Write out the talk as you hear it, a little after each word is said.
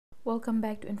Welcome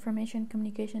back to Information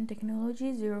Communication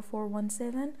Technology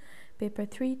 0417, paper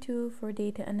 3-2 for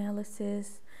data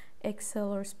analysis,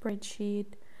 Excel or spreadsheet,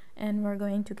 and we're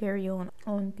going to carry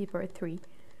on paper 3.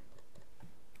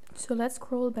 So let's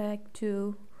scroll back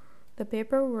to the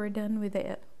paper. We're done with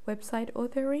the website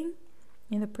authoring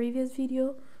in the previous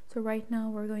video. So right now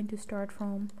we're going to start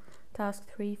from task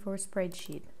 3 for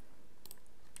spreadsheet.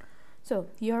 So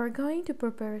you are going to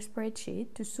prepare a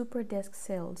spreadsheet to Superdesk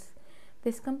Sales.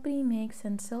 This company makes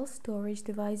and sells storage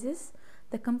devices.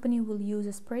 The company will use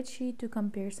a spreadsheet to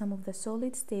compare some of the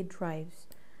solid state drives.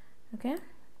 Okay,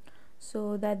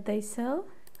 so that they sell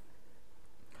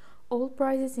all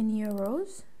prices in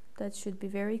euros. That should be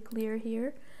very clear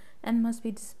here, and must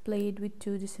be displayed with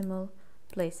 2 decimal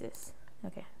places.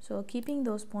 Okay, so keeping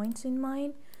those points in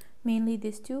mind, mainly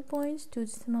these 2 points, 2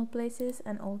 decimal places,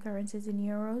 and all currencies in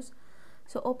euros.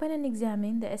 So open and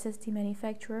examine the SST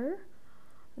manufacturer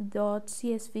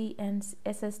 .csv and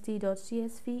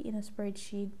sst.csv in a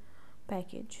spreadsheet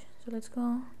package. So let's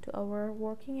go to our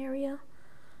working area,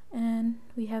 and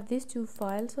we have these 2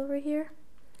 files over here.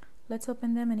 Let's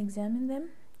open them and examine them.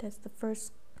 That's the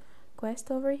first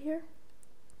quest over here.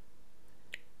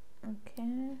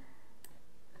 Okay,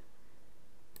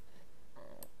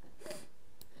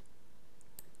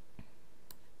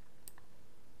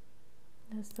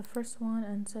 that's the first one,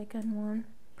 and second one.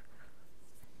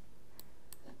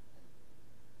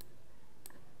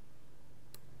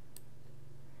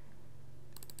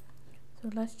 So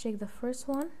let's check the first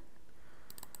one.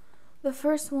 The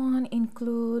first one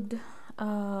include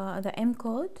the M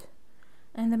code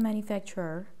and the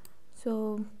manufacturer.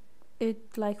 So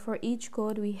it, like, for each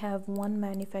code we have one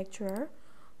manufacturer.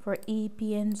 For E,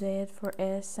 P and Z, for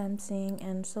S, Samsung,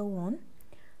 and so on.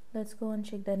 Let's go and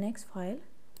check the next file.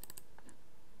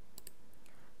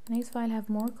 Next file have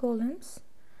more columns.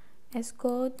 S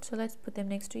code, so let's put them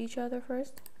next to each other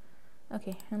first.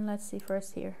 Okay, and let's see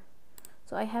first here.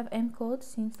 So I have M code,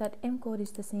 seems that M code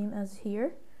is the same as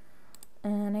here,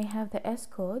 and I have the S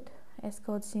code. S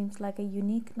code seems like a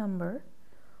unique number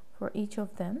for each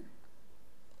of them.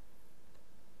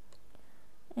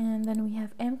 And then we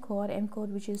have M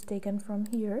code which is taken from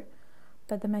here,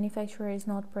 but the manufacturer is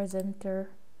not presented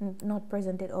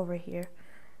over here.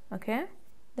 Okay,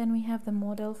 then we have the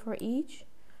model for each,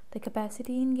 the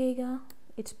capacity in giga,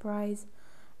 its price,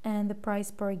 and the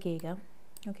price per giga.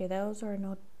 Okay, those are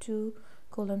not 2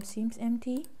 column seems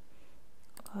empty,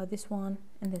 this one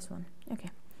and this one. Okay,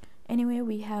 anyway,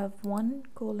 we have 1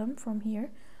 column from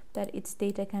here that its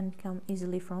data can come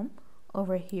easily from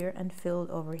over here and filled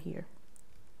over here.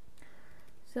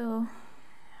 So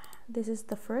this is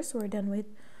the first. We're done with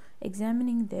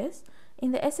examining this.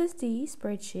 In the SSD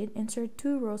spreadsheet, insert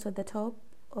 2 rows at the top,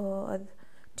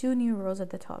 2 new rows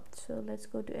at the top. So let's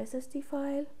go to SSD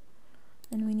file,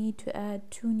 and we need to add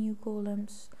 2 new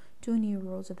columns, 2 new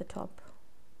rows at the top.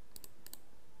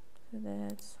 So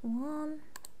that's 1,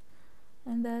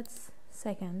 and that's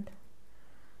second.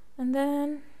 And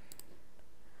then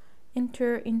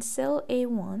enter in cell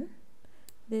A1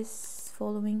 this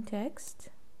following text.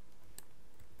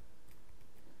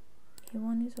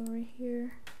 A1 is over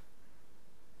here.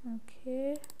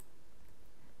 Okay,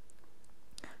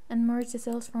 and merge the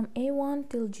cells from A1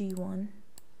 till G1.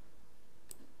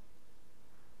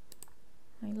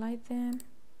 Highlight them.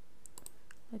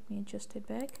 Let me adjust it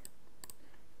back.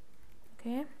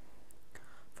 Okay,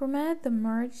 format the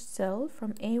merged cell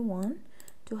from A1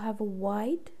 to have a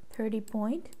white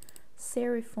 30-point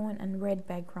serif font and red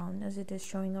background, as it is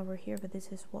showing over here, but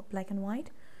this is what, black and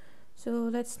white. So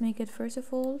let's make it first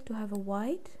of all to have a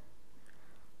white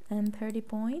and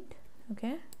 30-point.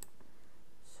 Okay,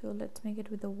 so let's make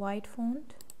it with the white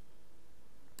font,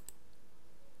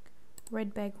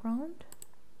 red background,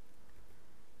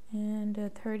 and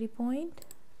 30-point.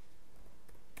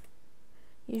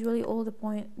 Usually all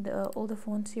the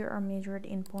fonts here are measured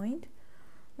in point.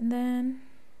 And then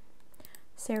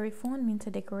serif font means a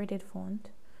decorated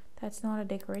font. That's not a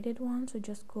decorated one, so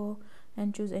just go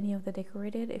and choose any of the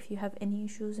decorated. If you have any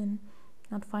issues in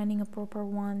not finding a proper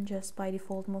one, just by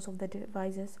default most of the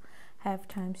devices have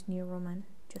Times New Roman,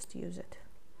 just use it.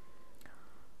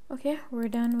 Okay, we're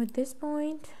done with this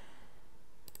point.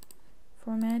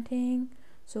 Formatting.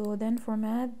 So then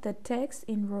format the text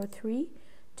in row 3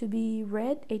 to be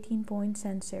red 18 point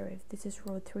sans serif. This is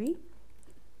row 3.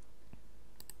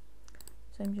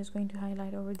 So I'm just going to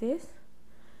highlight over this.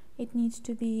 It needs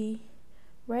to be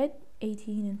red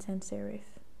 18 and sans serif.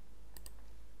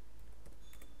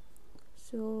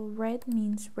 So red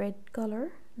means red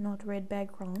color, not red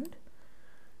background,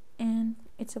 and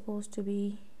it's supposed to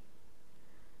be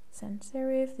sans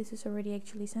serif. This is already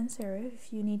actually sans serif.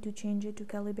 If you need to change it to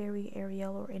Calibri,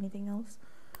 Arial, or anything else,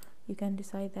 you can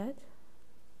decide that.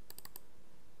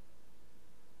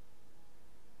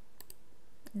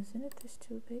 Isn't it this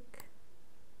too big?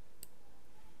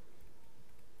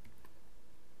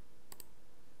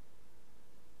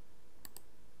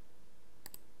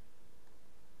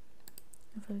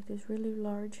 I feel like it's really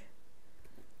large.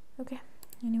 Okay,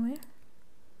 anyway.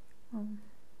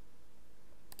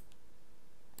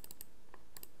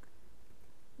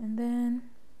 And then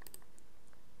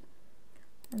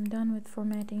I'm done with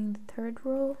formatting the third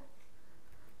row.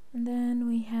 And then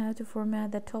we have to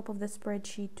format the top of the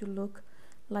spreadsheet to look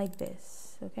like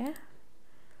this. Okay,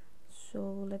 so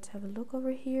let's have a look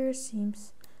over here.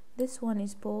 Seems this one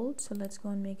is bold, so let's go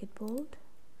and make it bold.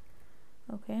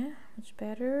 Okay, much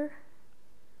better.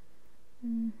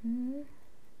 I'm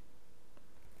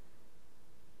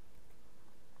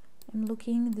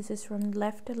looking, this is from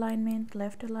left alignment.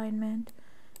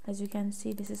 As you can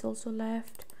see, this is also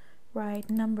left, right.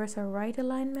 Numbers are right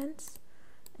alignments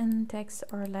and text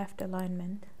are left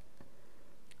alignment.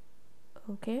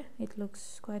 Okay, it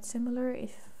looks quite similar.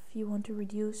 If you want to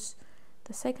reduce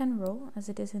the second row as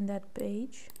it is in that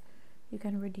page, you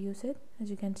can reduce it.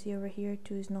 As you can see over here,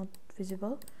 2 is not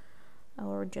visible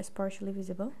or just partially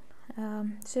visible.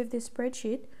 Save this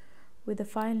spreadsheet with the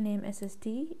file name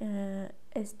SSD,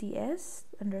 SDS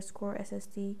underscore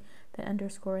SSD, then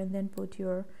underscore, and then put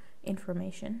your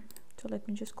information. So let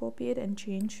me just copy it and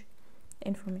change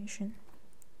information.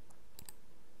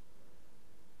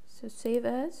 So save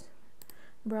as,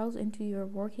 browse into your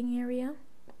working area.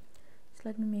 So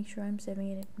let me make sure I'm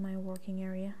saving it in my working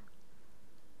area.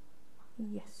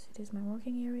 Yes, it is my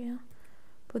working area.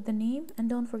 Put the name, and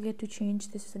don't forget to change,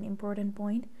 this is an important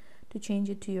point, to change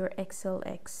it to your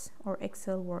XLX or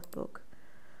Excel workbook.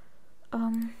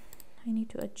 I need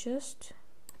to adjust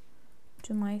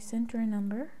to my center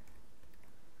number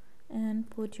and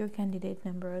put your candidate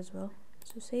number as well.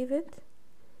 So save it.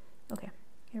 Okay,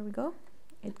 here we go.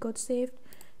 It got saved.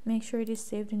 Make sure it is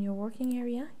saved in your working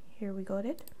area. Here we got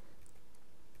it.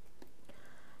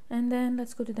 And then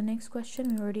let's go to the next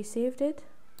question. We already saved it.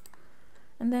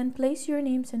 And then place your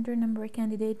name, center number,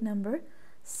 candidate number,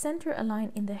 center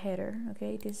aligned in the header.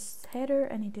 Okay, it is header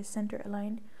and it is center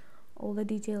aligned. All the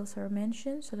details are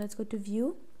mentioned. So let's go to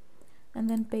view and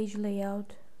then page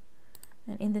layout,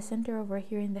 and in the center over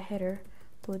here in the header,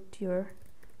 put your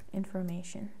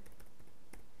information.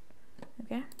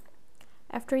 Okay,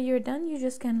 after you're done, you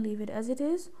just can leave it as it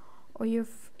is, or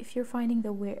if you're finding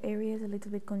the where area is a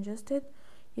little bit congested,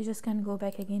 you just can go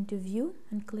back again to view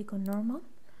and click on normal.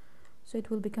 So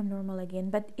it will become normal again,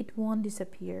 but it won't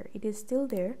disappear. It is still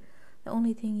there. The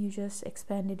only thing, you just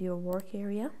expanded your work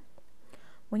area.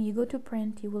 When you go to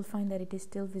print, you will find that it is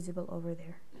still visible over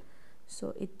there.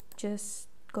 So it just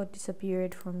got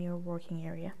disappeared from your working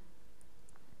area.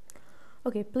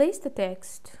 Okay, place the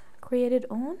text created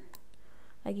on.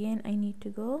 Again, I need to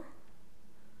go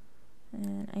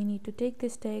and I need to take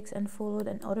this text and follow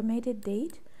an automated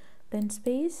date, then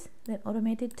space, then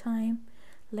automated time,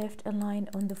 left aligned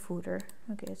on the footer.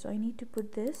 Okay, so I need to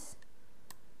put this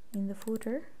in the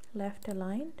footer, left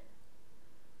aligned.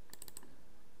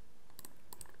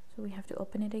 So we have to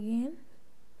open it again.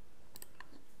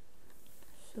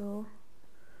 So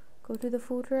go to the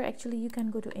footer. Actually, you can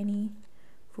go to any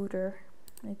footer.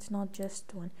 It's not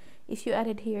just one. If you add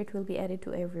it here, it will be added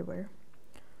to everywhere.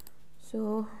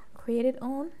 So create it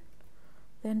on,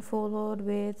 then followed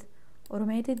with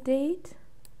automated date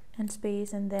and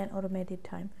space, and then automated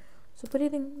time. So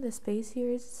putting the space here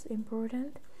is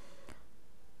important.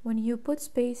 When you put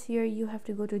space here, you have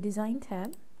to go to design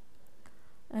tab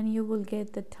and you will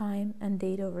get the time and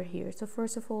date over here. So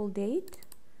first of all, date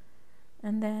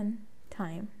and then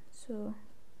time. So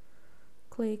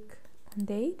click on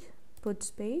date, put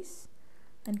space,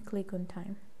 and click on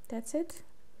time. That's it,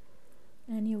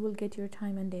 and you will get your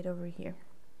time and date over here.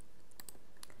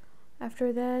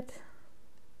 After that,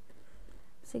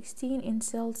 16 in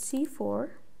cell C4,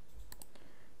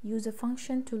 use a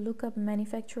function to look up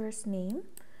manufacturer's name.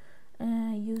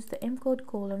 Use the M-code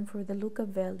column for the lookup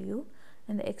value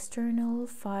and the external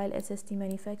file SSD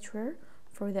manufacturer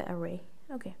for the array.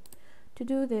 Okay, to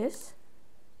do this,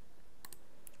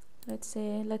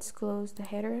 let's close the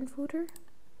header and footer.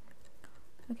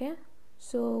 Okay,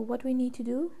 so what we need to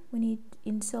do, we need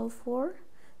in cell 4,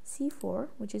 C4,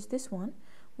 which is this one,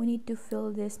 we need to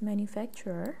fill this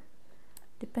manufacturer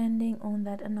depending on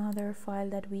that another file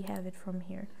that we have it from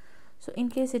here. So in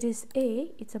case it is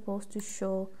A, it's supposed to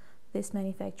show this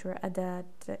manufacturer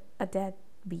adat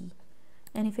B,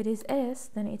 and if it is S,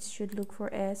 then it should look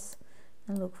for S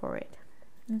and look for it,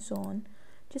 and so on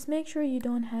Just make sure you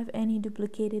don't have any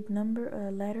duplicated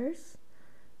letters.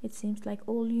 It seems like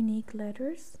all unique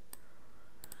letters.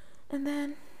 And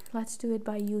then let's do it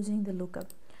by using the lookup.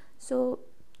 So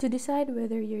to decide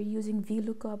whether you're using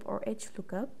VLOOKUP or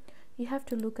HLOOKUP, you have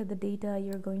to look at the data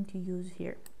you're going to use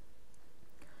here.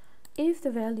 If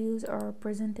the values are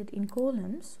presented in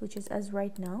columns, which is as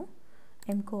right now,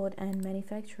 M-code and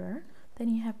manufacturer, then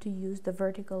you have to use the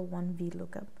vertical one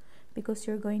VLOOKUP, because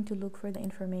you're going to look for the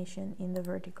information in the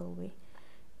vertical way.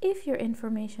 If your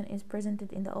information is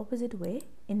presented in the opposite way,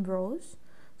 in rows,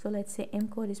 so let's say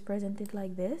M-code is presented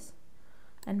like this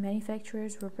and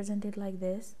manufacturers were presented like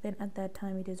this, then at that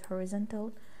time it is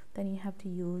horizontal, then you have to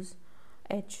use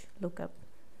HLOOKUP.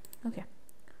 Okay,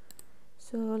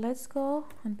 so let's go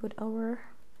and put our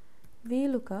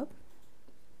VLOOKUP.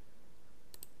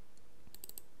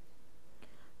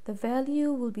 The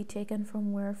value will be taken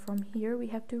from where? From here we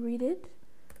have to read it,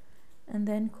 and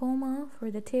then comma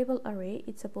for the table array,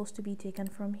 it's supposed to be taken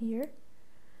from here.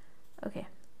 Okay,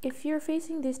 if you're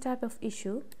facing this type of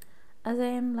issue, as I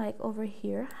am like over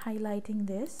here highlighting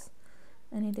this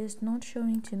and it is not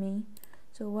showing to me,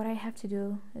 so what I have to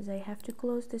do is I have to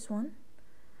close this one.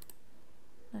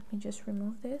 Let me just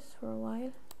remove this for a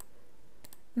while,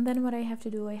 and then what I have to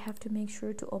do, I have to make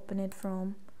sure to open it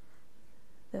from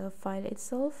the file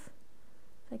itself.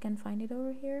 If I can find it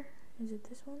over here, is it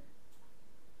this one?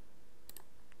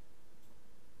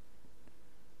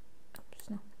 Oops,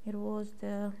 no, it was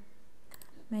the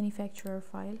manufacturer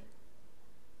file.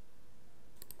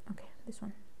 Okay, this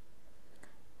one.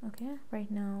 Okay,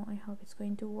 right now I hope it's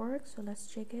going to work, so let's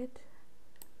check it.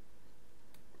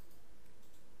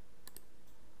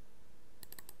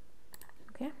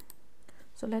 Okay,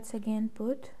 so let's again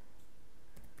put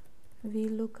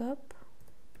VLOOKUP,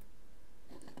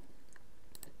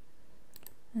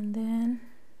 and then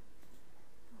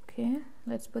okay,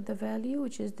 let's put the value,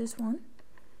 which is this one,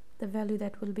 the value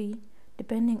that will be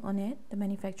depending on it, the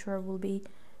manufacturer will be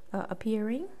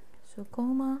appearing. So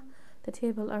comma the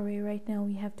table array, right now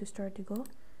we have to start to go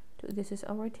to, this is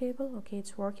our table. Okay,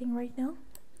 it's working right now.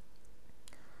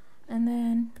 And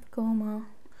then comma,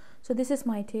 so this is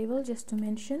my table, just to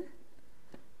mention,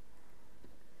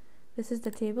 this is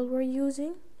the table we're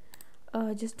using,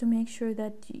 just to make sure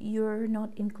that you're not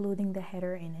including the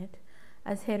header in it,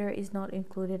 as header is not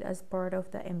included as part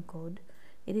of the M code.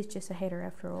 It is just a header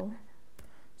after all.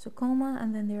 So comma,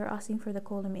 and then they're asking for the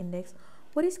column index.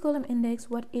 What is column index?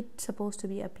 What it's supposed to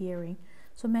be appearing.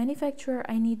 So manufacturer,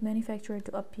 I need manufacturer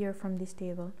to appear from this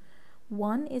table.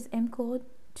 1 is M code,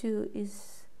 2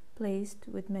 is placed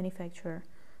with manufacturer.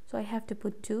 So I have to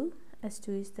put 2, as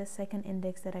 2 is the second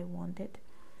index that I wanted.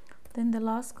 Then the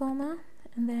last comma,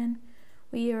 and then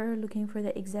we are looking for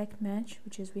the exact match,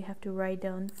 which is we have to write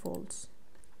down false.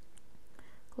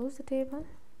 Close the table,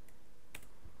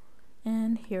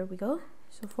 and here we go.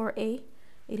 So for A,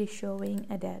 it is showing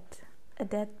a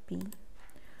det B.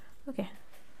 Okay,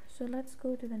 so let's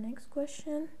go to the next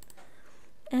question.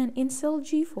 And in cell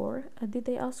G4, did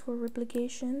they ask for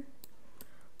replication?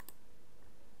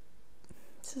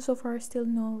 So far still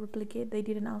no replicate, they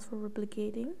didn't ask for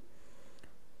replicating.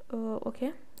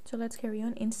 Okay, so let's carry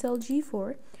on. In cell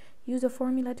G4, use a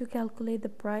formula to calculate the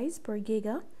price per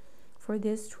giga for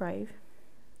this drive.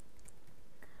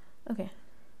 Okay,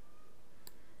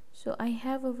 so I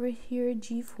have over here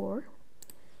G4.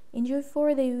 In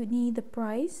G4 they need the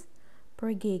price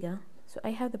per giga. So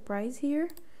I have the price here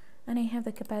and I have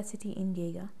the capacity in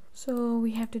giga. So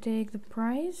we have to take the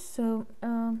price. So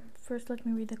first let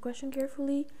me read the question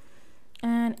carefully.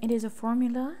 And it is a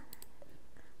formula,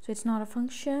 so it's not a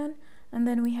function, and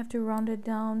then we have to round it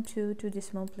down to 2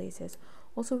 decimal places.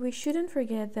 Also, we shouldn't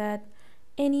forget that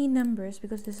any numbers,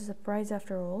 because this is a price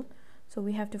after all, so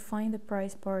we have to find the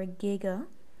price per giga.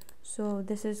 So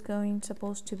this is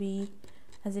supposed to be,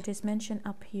 as it is mentioned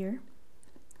up here,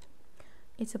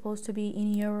 it's supposed to be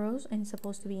in euros and it's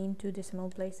supposed to be in 2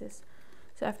 decimal places.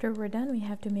 So after we're done, we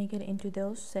have to make it into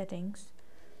those settings.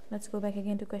 Let's go back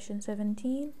again to question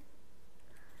 17.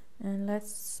 And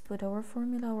let's put our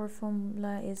formula. Our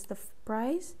formula is the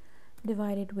price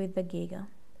divided with the giga.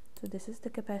 So this is the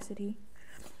capacity.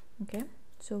 Okay,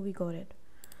 so we got it.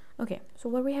 Okay, so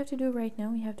what we have to do right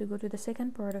now, we have to go to the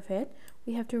second part of it.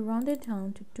 We have to round it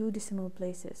down to 2 decimal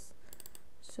places.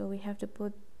 So we have to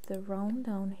put the round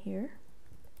down here.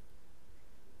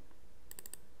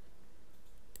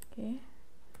 Okay,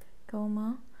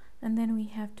 comma, and then we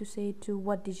have to say to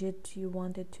what digit you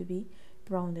want it to be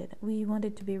rounded. We want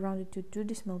it to be rounded to 2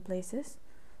 decimal places.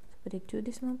 So put it 2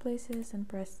 decimal places and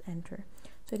press enter.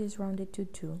 So it is rounded to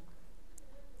 2.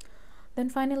 Then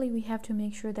finally we have to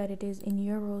make sure that it is in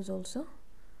euros also.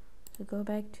 So go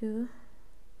back to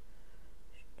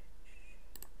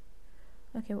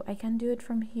Okay, I can do it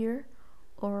from here,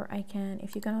 or I can,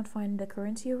 if you cannot find the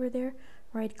currency over there,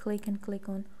 right click and click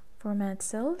on format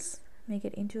cells, make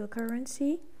it into a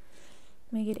currency,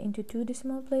 make it into 2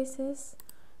 decimal places,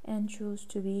 and choose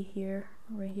to be here,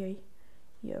 right here,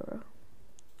 euro.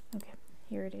 Okay,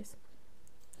 here it is.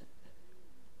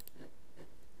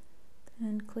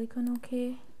 And click on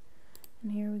OK,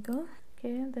 and here we go.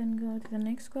 Okay, then go to the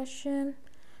next question.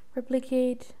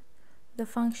 Replicate the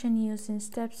function used in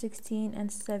step 16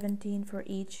 and 17 for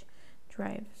each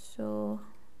drive. So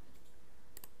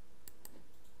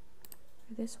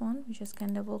for this one, we just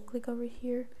can double click over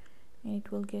here and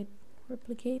it will get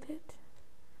replicated.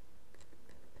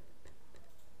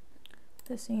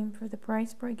 The same for the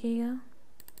price per giga,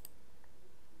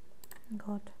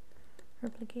 got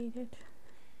replicated.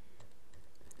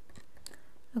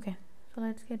 Okay, so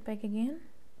let's get back again.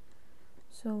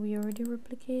 So we already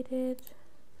replicated,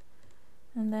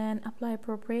 and then apply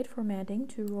appropriate formatting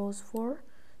to rows 4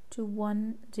 to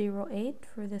 108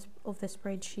 for this of the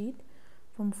spreadsheet.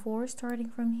 From 4 starting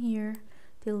from here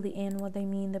till the end, what they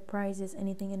mean, the prices,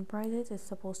 anything in prices is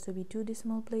supposed to be 2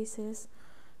 decimal places,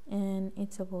 and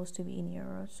it's supposed to be in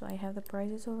euros. So I have the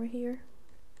prices over here.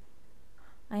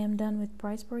 I am done with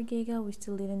price per giga. We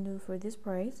still didn't do for this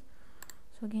price.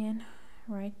 So again,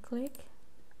 right click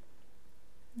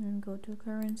and go to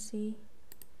currency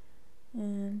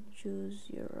and choose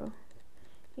euro.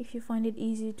 If you find it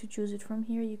easy to choose it from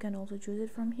here, you can also choose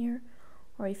it from here,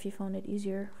 or if you found it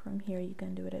easier from here, you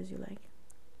can do it as you like.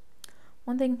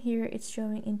 One thing here, it's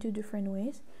showing in 2 different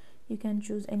ways. You can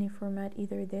choose any format,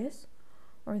 either this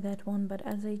or that one, but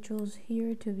as I chose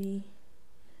here to be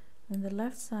on the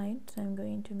left side, so I'm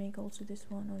going to make also this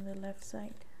one on the left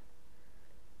side.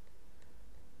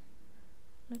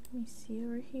 Let me see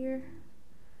over here.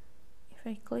 If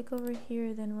I click over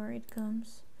here, then where it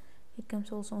comes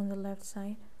also on the left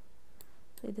side,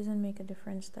 so it doesn't make a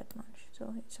difference that much,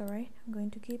 so it's alright. I'm going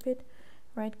to keep it.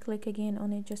 Right click again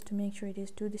on it just to make sure it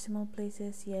is 2 decimal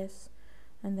places, yes,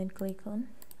 and then click on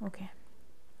OK.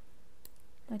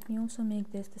 Let me also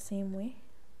make this the same way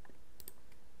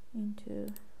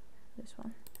into this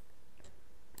one.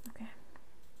 Okay,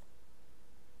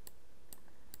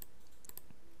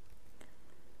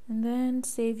 and then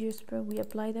save your spread. We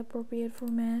apply the appropriate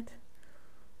format,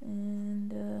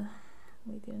 and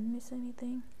we didn't miss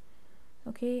anything.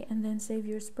 Okay, and then save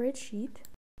your spreadsheet.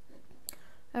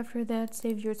 After that,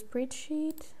 save your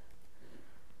spreadsheet.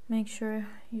 Make sure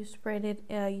you spread it,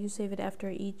 you save it after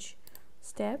each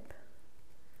step,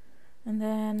 and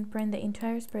then print the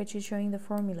entire spreadsheet showing the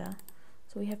formula.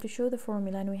 So we have to show the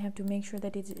formula, and we have to make sure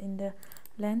that it's in the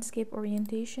landscape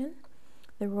orientation.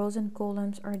 The rows and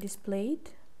columns are displayed.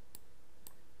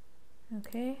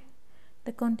 Okay,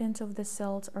 the contents of the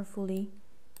cells are fully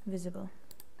visible.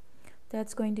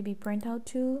 That's going to be print out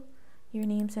too. Your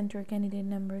name, center, candidate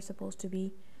number is supposed to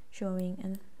be showing,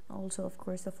 and also of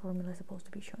course the formula is supposed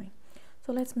to be showing.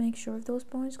 So let's make sure of those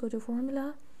points. Go to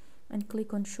formula and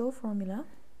click on show formula.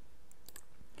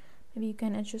 Maybe you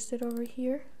can adjust it over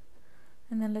here,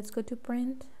 and then let's go to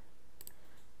print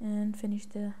and finish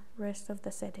the rest of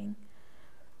the setting.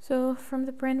 So from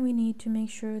the print, we need to make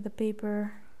sure the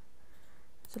paper,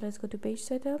 so let's go to page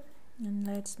setup and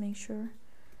let's make sure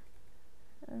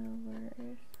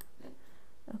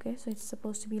okay, so it's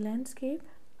supposed to be landscape.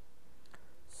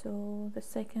 So the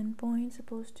second point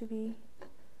supposed to be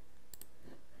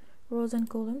rows and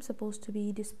columns supposed to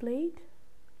be displayed.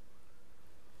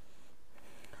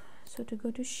 So to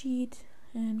go to sheet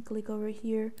and click over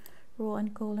here, row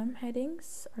and column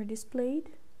headings are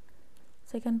displayed.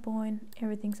 Second point,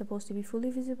 everything's supposed to be fully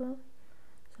visible.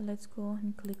 So let's go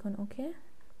and click on OK.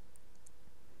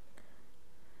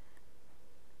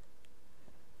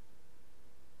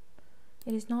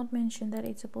 It is not mentioned that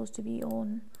it's supposed to be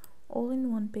on all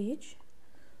in one page,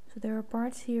 so there are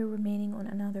parts here remaining on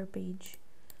another page.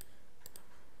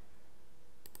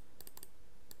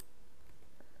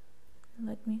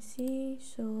 Let me see.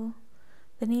 So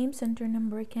the name, center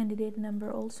number, candidate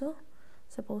number also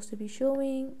supposed to be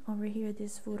showing. Over here,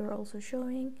 this footer also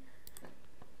showing.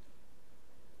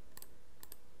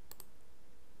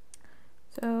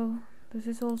 So this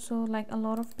is also like a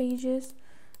lot of pages.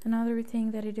 Another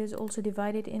thing that it is also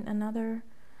divided in another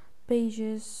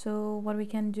pages. So what we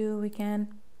can do, we can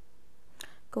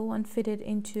go and fit it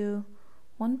into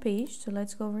one page. So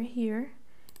let's go over here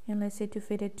and let's say to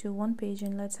fit it to one page,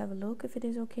 and let's have a look if it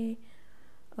is okay.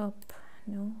 Up,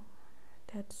 no,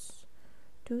 that's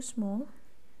too small.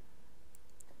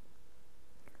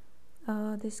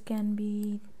 This can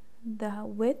be the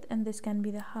width and this can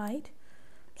be the height.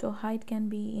 So height can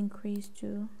be increased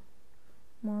to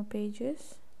more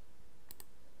pages.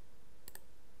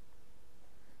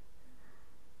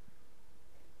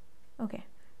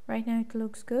 Right now it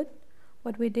looks good.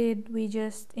 What we did, we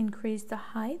just increased the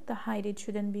height. It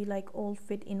shouldn't be like all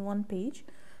fit in one page,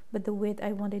 but the width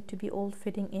I want it to be all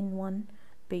fitting in one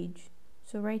page.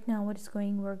 So right now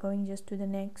we're going just to the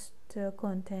next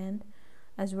content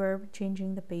as we're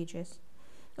changing the pages.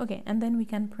 Okay, and then we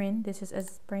can print. This is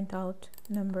as printout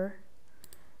number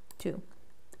 2.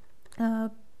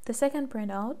 The second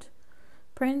printout,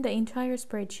 print the entire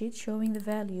spreadsheet showing the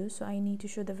value. So I need to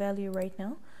show the value right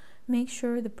now. Make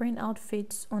sure the printout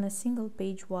fits on a single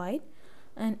page wide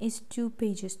and is 2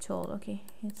 pages tall. Okay,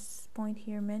 it's point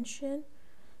here mentioned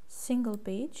single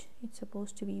page. It's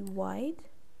supposed to be wide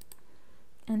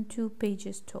and 2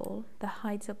 pages tall. The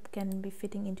heights can be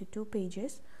fitting into 2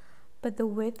 pages, but the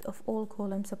width of all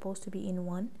columns supposed to be in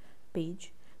 1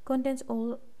 page. Contents,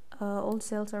 all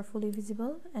cells are fully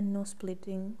visible and no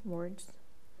splitting words.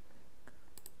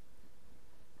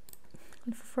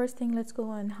 And first thing, let's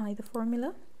go and hide the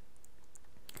formula.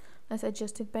 Let's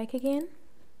adjust it back again.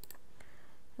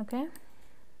 Okay,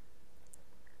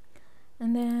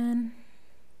 and then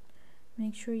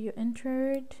make sure you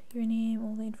entered your name,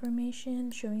 all the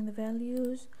information showing the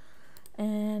values,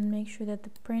 and make sure that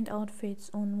the printout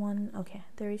fits on one. Okay,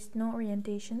 there is no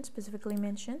orientation specifically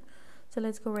mentioned, so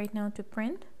let's go right now to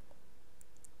print.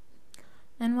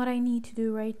 And what I need to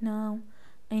do right now,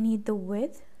 I need the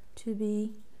width to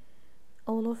be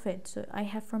all of it. So I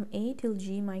have from A till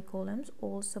G my columns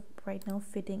all right now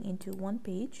fitting into 1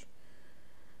 page,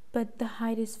 but the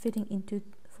height is fitting into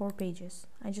 4 pages.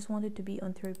 I just want it to be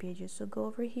on 3 pages. So go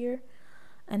over here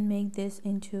and make this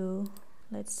into,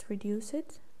 let's reduce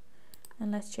it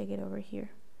and let's check it over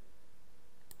here.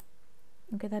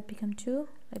 Okay, that become 2.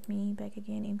 Let me back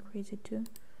again increase it to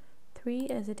 3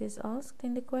 as it is asked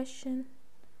in the question,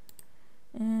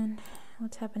 and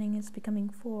what's happening is becoming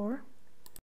 4.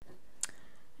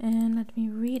 And let me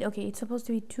read. Okay, it's supposed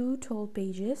to be 2 tall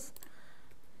pages,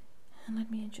 and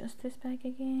let me adjust this back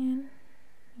again.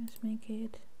 Let's make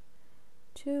it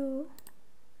 2.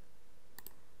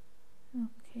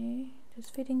 Okay,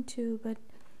 just fitting 2, but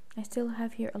I still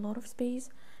have here a lot of space,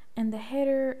 and the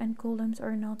header and columns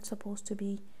are not supposed to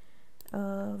be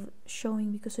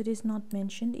showing because it is not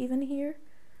mentioned even here.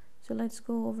 So let's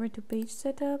go over to page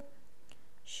setup,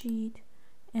 sheet,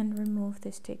 and remove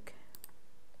this tick.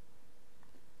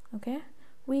 Okay,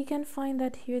 we can find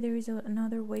that here there is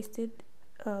another wasted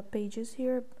pages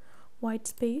here, white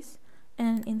space,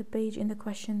 and in the page in the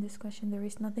question, this question, there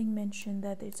is nothing mentioned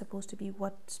that it's supposed to be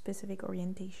what specific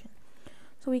orientation.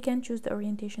 So we can choose the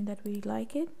orientation that we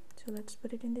like it. So let's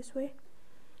put it in this way,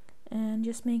 and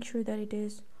just make sure that it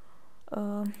is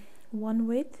 1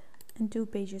 width and 2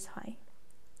 pages high.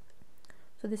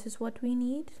 So this is what we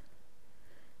need.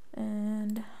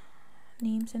 And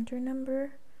name, center,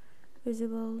 number,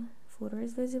 visible, footer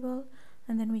is visible,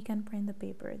 and then we can print the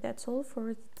paper. That's all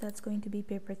for that's going to be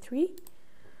paper 3.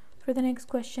 For the next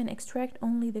question, extract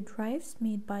only the drives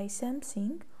made by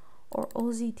Samsung or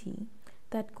OZT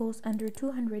that goes under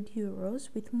 200 euros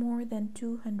with more than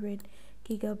 200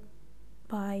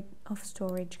 gigabyte of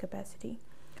storage capacity.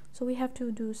 So we have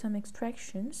to do some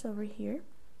extractions over here.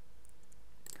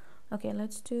 Okay,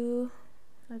 let's go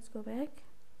back.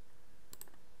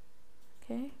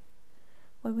 Okay,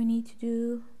 what we need to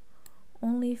do,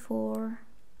 only for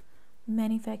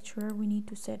manufacturer we need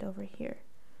to set over here.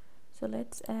 So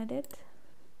let's add it.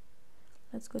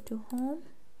 Let's go to home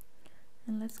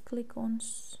and let's click on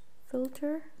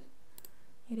filter.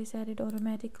 It is added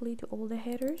automatically to all the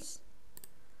headers.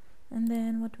 And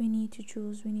then what we need to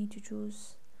choose, we need to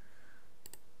choose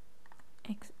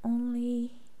X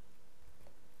only.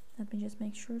 Let me just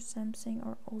make sure, Samsung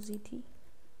or OZT.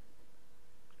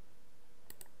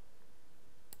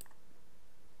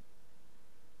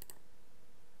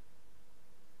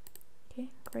 Okay,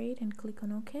 great, and click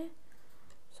on OK.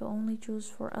 So only choose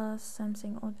for us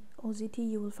Samsung or OZT.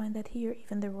 You will find that here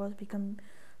even the rows become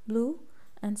blue,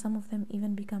 and some of them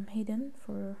even become hidden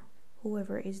for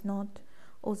whoever is not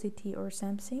OZT or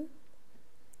Samsung.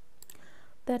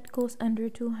 That goes under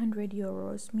 200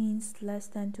 euros means less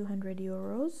than 200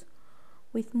 euros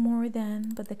with more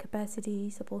than, but the capacity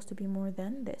is supposed to be more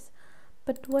than this.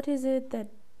 But what is it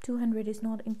that 200 is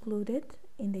not included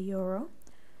in the euro?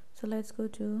 So let's go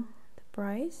to the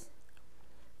price.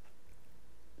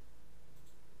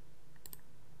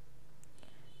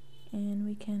 And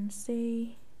we can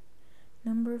say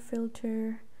number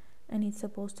filter, and it's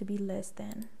supposed to be less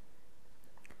than.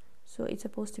 So it's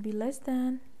supposed to be less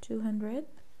than 200.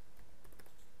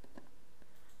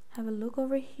 Have a look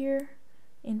over here.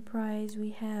 In price,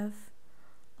 we have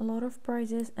a lot of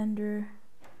prices under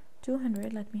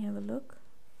 200. Let me have a look.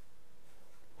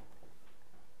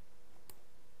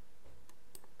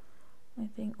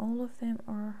 think all of them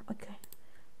are okay.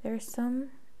 There's some,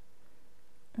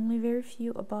 only very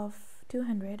few above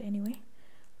 200 anyway.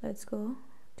 Let's go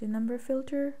to number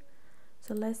filter,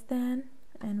 so less than,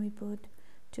 and we put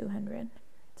 200.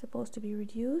 It's supposed to be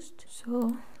reduced,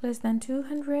 so less than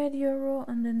 200 euro.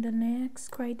 And then the next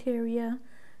criteria,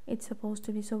 it's supposed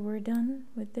to be, so we're done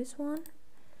with this one,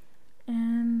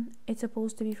 and it's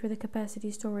supposed to be for the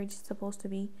capacity storage, it's supposed to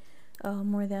be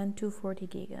more than 240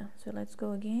 giga. So let's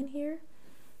go again here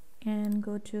and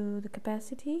go to the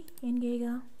capacity in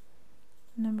giga,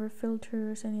 number of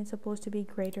filters, and it's supposed to be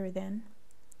greater than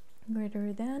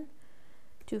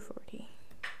 240.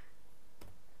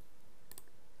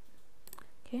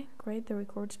 Okay, great, the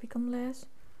records become less.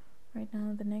 Right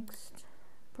now, the next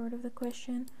part of the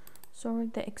question,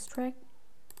 sort the extract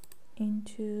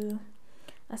into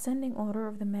ascending order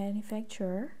of the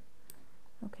manufacturer.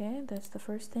 Okay, that's the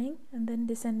first thing, and then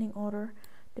descending order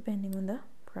depending on the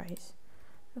price.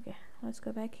 Okay, let's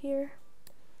go back here,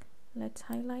 let's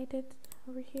highlight it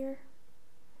over here,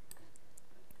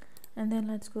 and then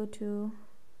let's go to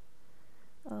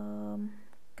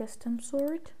custom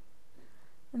sort,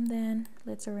 and then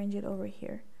let's arrange it over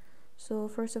here. So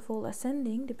first of all,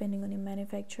 ascending depending on the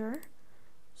manufacturer.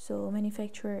 So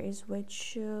manufacturer is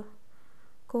which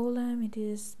column? It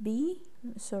is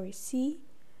C,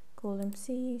 column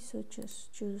C, so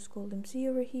just choose column C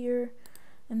over here,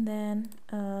 and then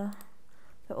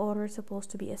the order is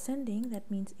supposed to be ascending, that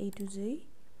means A to Z.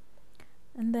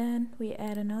 And then we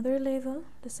add another level,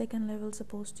 the second level is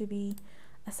supposed to be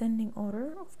ascending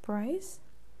order of price.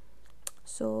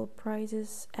 So price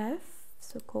is F,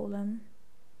 so column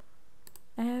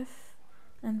F,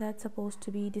 and that's supposed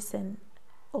to be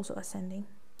also ascending.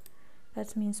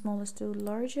 That means smallest to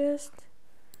largest.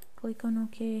 Click on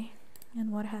OK,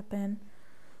 and what happened?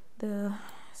 The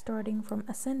starting from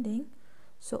ascending,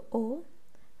 so O,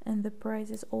 and the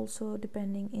price is also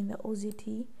depending in the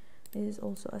OZT is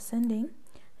also ascending,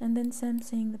 and then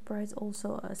Samsung, the price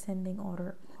also ascending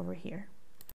order over here.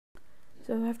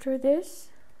 So after this,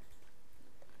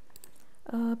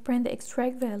 print the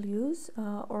extract values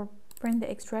or print the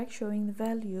extract showing the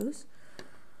values,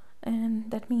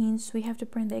 and that means we have to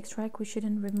print the extract, we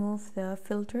shouldn't remove the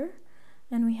filter,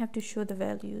 and we have to show the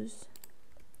values.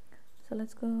 So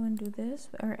let's go and do this,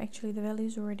 or actually the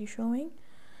values already showing.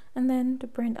 And then to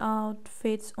print out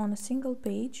fits on a single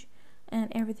page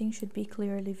and everything should be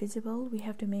clearly visible, we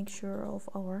have to make sure of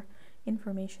our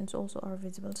informations also are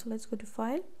visible. So let's go to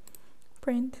file,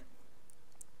 print,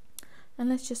 and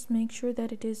let's just make sure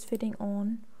that it is fitting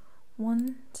on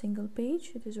one single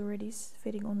page. It is already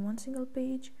fitting on one single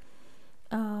page.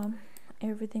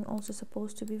 Everything also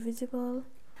supposed to be visible.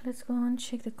 Let's go and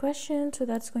check the question. So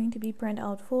that's going to be print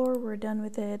out 4. We're done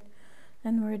with it,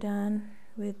 and we're done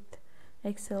with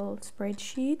Excel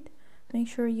spreadsheet. Make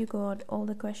sure you got all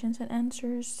the questions and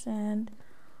answers, and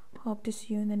hope to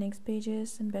see you in the next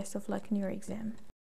pages, and best of luck in your exam.